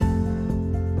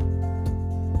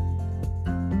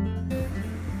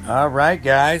All right,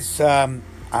 guys.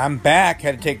 I'm back.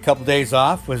 Had to take a couple days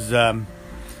off. Was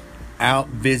out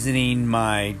visiting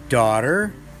my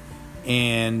daughter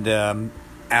in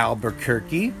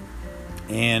Albuquerque,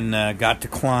 and got to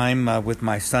climb with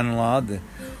my son-in-law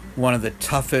one of the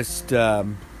toughest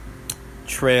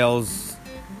trails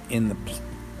in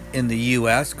the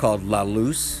U.S. called La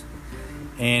Luz,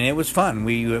 and it was fun.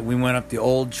 We went up the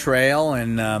old trail,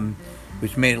 and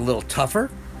which made it a little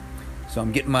tougher. So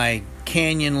I'm getting my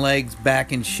canyon legs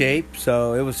back in shape.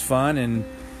 So it was fun, and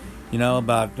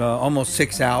about almost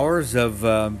 6 hours of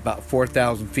about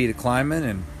 4,000 feet of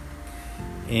climbing,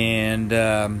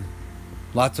 and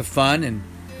lots of fun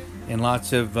and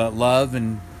lots of love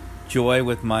and joy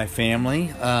with my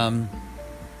family.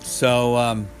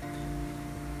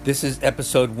 This is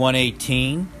episode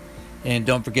 118, and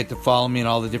don't forget to follow me on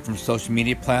all the different social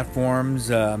media platforms: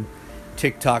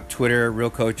 TikTok, Twitter, Real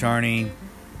Coach Arnie,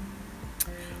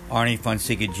 Arnie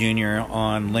Fonseca Jr.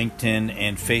 on LinkedIn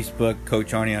and Facebook,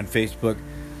 Coach Arnie on Facebook,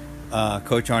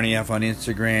 Coach Arnie F on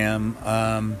Instagram.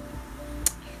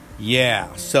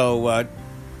 So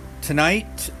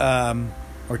tonight,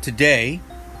 or today,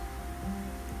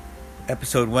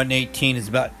 episode 118 is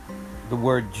about the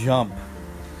word jump.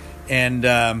 And,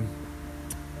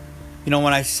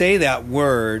 when I say that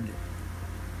word,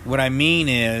 what I mean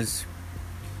is,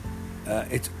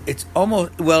 it's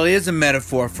almost, it is a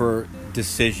metaphor for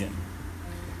decision,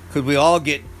 because we all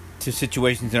get to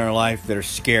situations in our life that are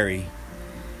scary,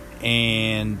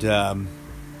 and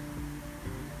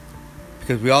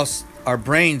because our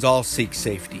brains all seek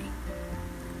safety.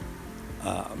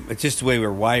 It's just the way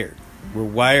we're wired. We're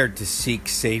wired to seek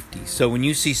safety. So when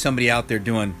you see somebody out there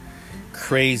doing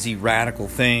crazy radical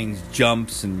things,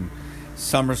 jumps and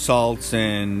somersaults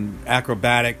and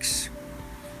acrobatics,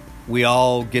 we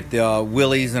all get the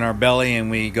willies in our belly and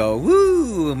we go,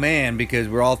 woo, man, because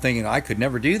we're all thinking, I could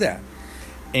never do that.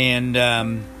 And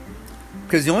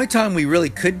because the only time we really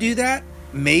could do that,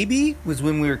 maybe, was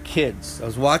when we were kids. I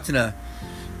was watching a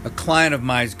client of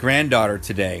mine's granddaughter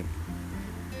today,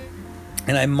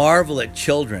 and I marvel at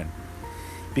children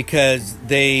because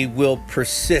they will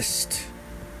persist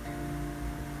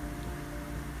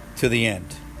to the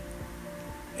end.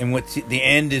 And the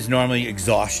end is normally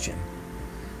exhaustion.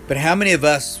 But how many of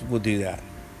us will do that?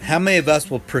 How many of us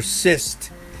will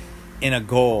persist in a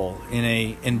goal, in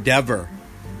a endeavor,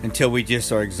 until we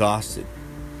just are exhausted?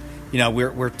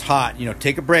 We're taught,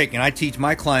 take a break. And I teach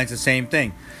my clients the same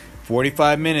thing.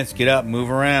 45 minutes, get up, move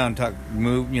around,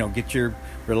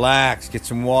 relax, get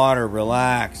some water,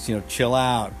 relax, chill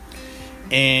out.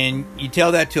 And you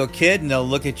tell that to a kid and they'll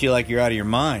look at you like you're out of your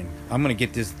mind. I'm going to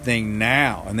get this thing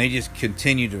now. And they just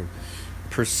continue to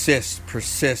persist.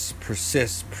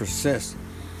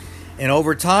 And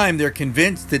over time, they're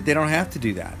convinced that they don't have to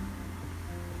do that.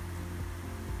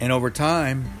 And over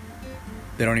time,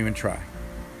 they don't even try.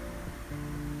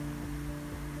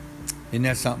 Isn't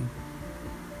that something?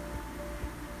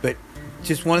 But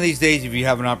just one of these days, if you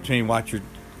have an opportunity to watch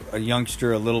a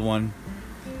youngster, a little one,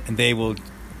 and they will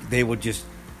just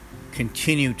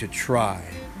continue to try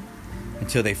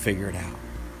until they figure it out.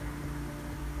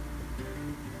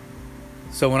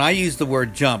 So when I use the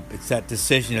word jump, it's that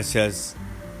decision that says,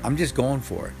 I'm just going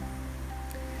for it.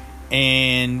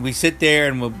 And we sit there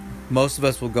and most of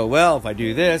us will go, well, if I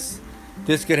do this,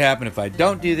 this could happen. If I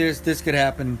don't do this, this could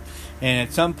happen. And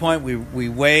at some point we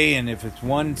weigh, and if it's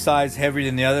one size heavier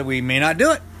than the other, we may not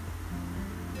do it.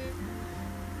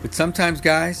 But sometimes,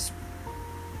 guys,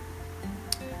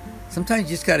 sometimes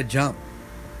you just got to jump.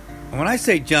 And when I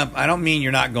say jump, I don't mean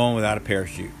you're not going without a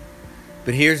parachute.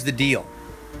 But here's the deal.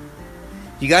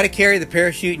 You got to carry the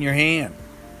parachute in your hand.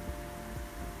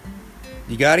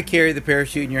 You got to carry the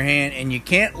parachute in your hand, and you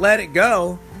can't let it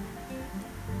go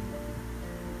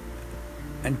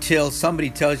until somebody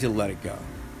tells you to let it go.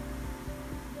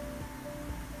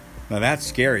 Now that's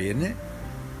scary, isn't it?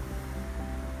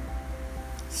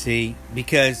 See,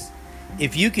 because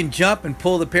if you can jump and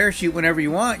pull the parachute whenever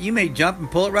you want, you may jump and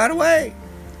pull it right away.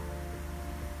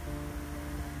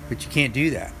 But you can't do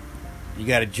that. You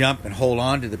got to jump and hold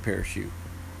on to the parachute,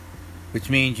 which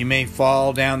means you may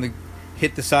fall down,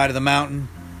 hit the side of the mountain,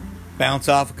 bounce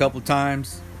off a couple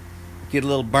times, get a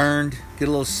little burned, get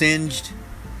a little singed,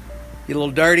 get a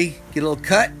little dirty, get a little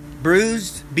cut,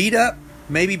 bruised, beat up,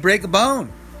 maybe break a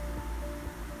bone.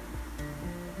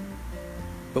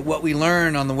 But what we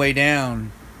learn on the way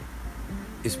down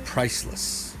is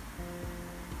priceless.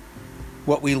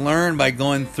 What we learn by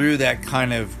going through that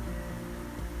kind of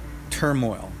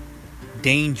turmoil,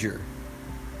 danger,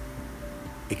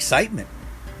 excitement,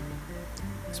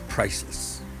 is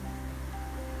priceless.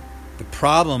 The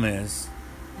problem is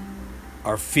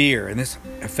our fear, and this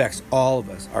affects all of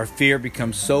us, our fear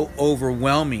becomes so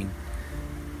overwhelming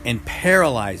and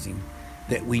paralyzing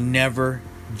that we never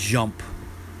jump.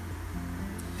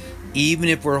 Even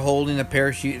if we're holding a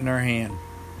parachute in our hand,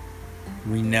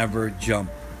 we never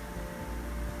jump.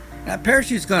 Now,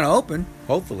 parachute's going to open,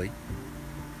 hopefully,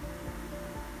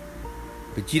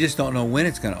 but you just don't know when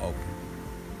it's going to open.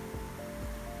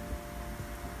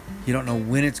 You don't know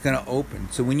when it's going to open.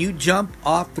 So when you jump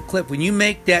off the cliff, when you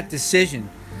make that decision,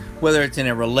 whether it's in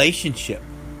a relationship,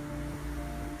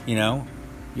 you know,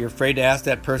 you're afraid to ask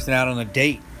that person out on a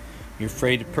date. You're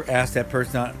afraid to ask that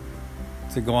person out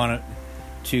to go on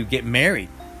to get married.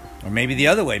 Or maybe the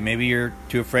other way. Maybe you're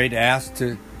too afraid to ask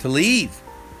to leave.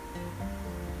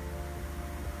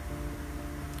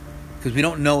 Because we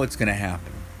don't know what's going to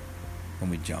happen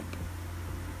when we jump.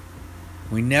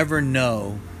 We never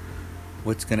know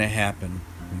what's going to happen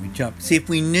when we jump. See, if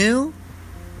we knew,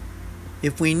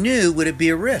 would it be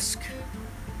a risk?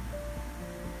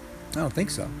 I don't think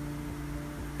so.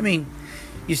 I mean,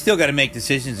 you still got to make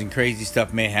decisions and crazy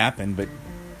stuff may happen, but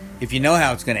if you know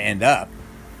how it's going to end up.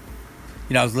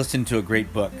 You know, I was listening to a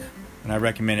great book, and I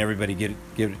recommend everybody get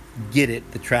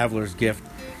it, The Traveler's Gift.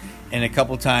 And a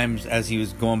couple times as he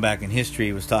was going back in history,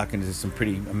 he was talking to some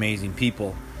pretty amazing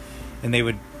people, and they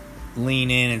would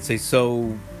lean in and say,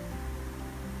 so,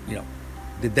 you know,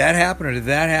 did that happen or did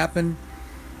that happen?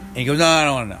 And he goes, no, I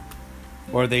don't want to know.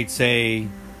 Or they'd say,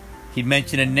 he'd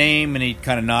mention a name and he'd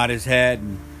kind of nod his head,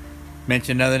 and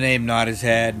mention another name, nod his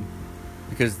head,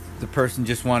 because the person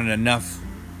just wanted enough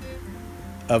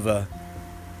of a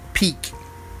peek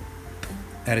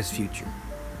at his future.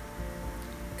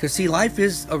 Because see, life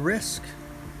is a risk.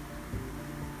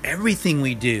 Everything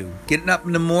we do, getting up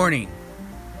in the morning,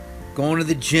 going to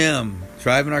the gym,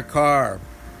 driving our car,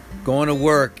 going to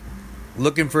work,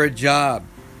 looking for a job,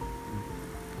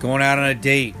 going out on a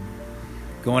date,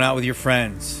 going out with your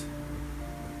friends,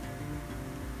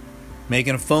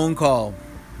 making a phone call,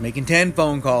 making 10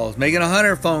 phone calls, making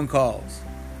 100 phone calls.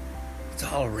 It's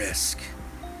all a risk.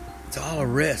 It's all a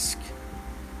risk.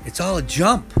 It's all a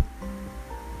jump.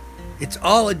 It's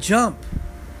all a jump.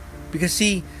 Because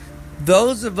see,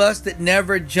 those of us that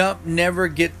never jump never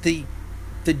get the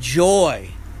joy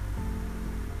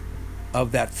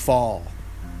of that fall.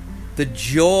 The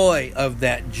joy of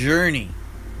that journey.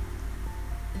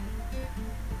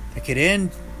 It could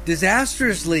end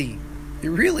disastrously. It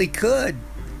really could.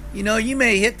 You know, you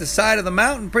may hit the side of the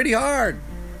mountain pretty hard.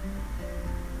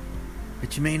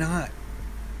 But you may not.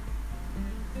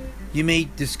 You may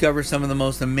discover some of the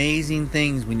most amazing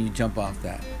things when you jump off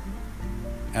that.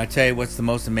 And I'll tell you what's the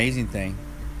most amazing thing.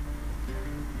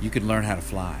 You could learn how to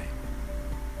fly.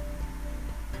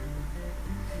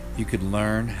 You could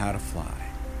learn how to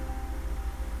fly.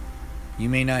 You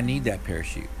may not need that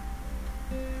parachute.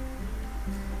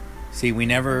 See, we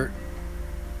never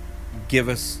give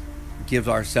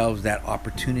ourselves that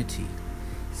opportunity.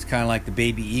 It's kind of like the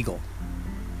baby eagle.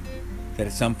 That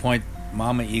at some point,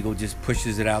 Mama Eagle just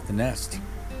pushes it out the nest.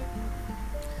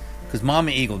 Because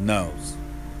Mama Eagle knows.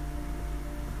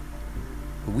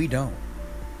 But we don't.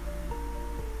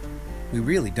 We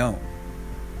really don't.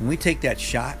 When we take that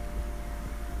shot,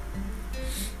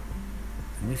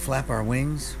 and we flap our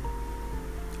wings,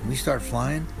 and we start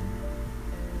flying,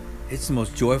 it's the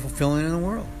most joyful feeling in the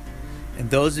world. And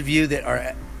those of you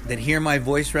that hear my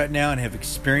voice right now and have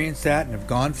experienced that and have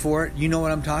gone for it, you know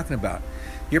what I'm talking about.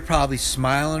 You're probably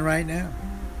smiling right now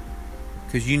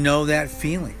because you know that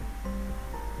feeling.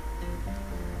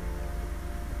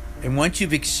 And once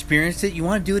you've experienced it, you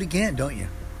want to do it again, don't you?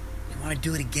 You want to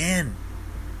do it again.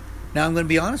 Now, I'm going to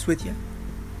be honest with you.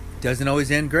 It doesn't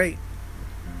always end great.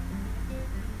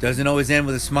 It doesn't always end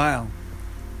with a smile.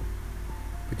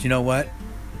 But you know what?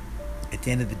 At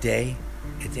the end of the day,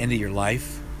 at the end of your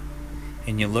life,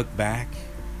 and you look back,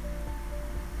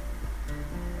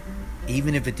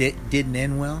 even if it didn't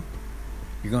end well,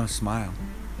 you're going to smile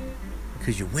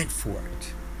because you went for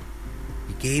it.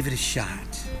 You gave it a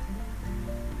shot.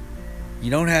 You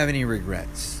don't have any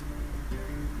regrets.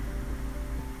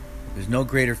 There's no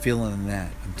greater feeling than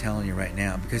that, I'm telling you right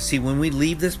now. Because see, when we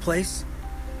leave this place,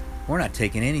 we're not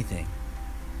taking anything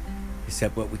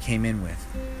except what we came in with.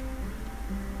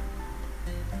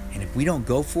 And if we don't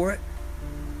go for it,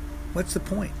 what's the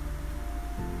point?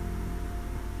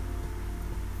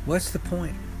 What's the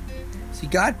point? See,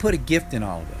 God put a gift in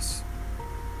all of us.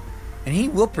 And He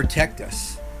will protect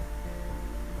us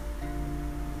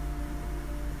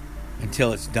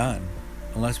until it's done,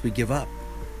 unless we give up.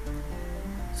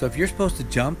 So if you're supposed to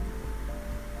jump,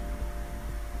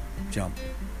 jump.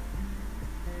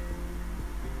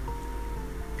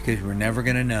 Because we're never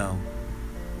going to know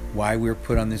why we're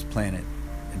put on this planet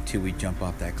until we jump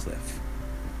off that cliff.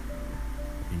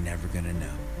 You're never going to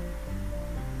know.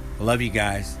 I love you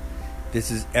guys.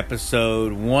 This is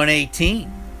episode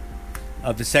 118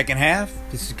 of the second half.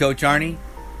 This is Coach Arnie.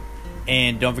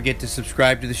 And don't forget to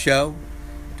subscribe to the show.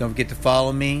 Don't forget to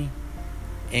follow me.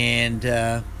 And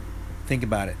think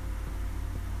about it.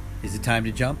 Is it time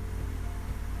to jump?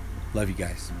 Love you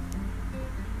guys.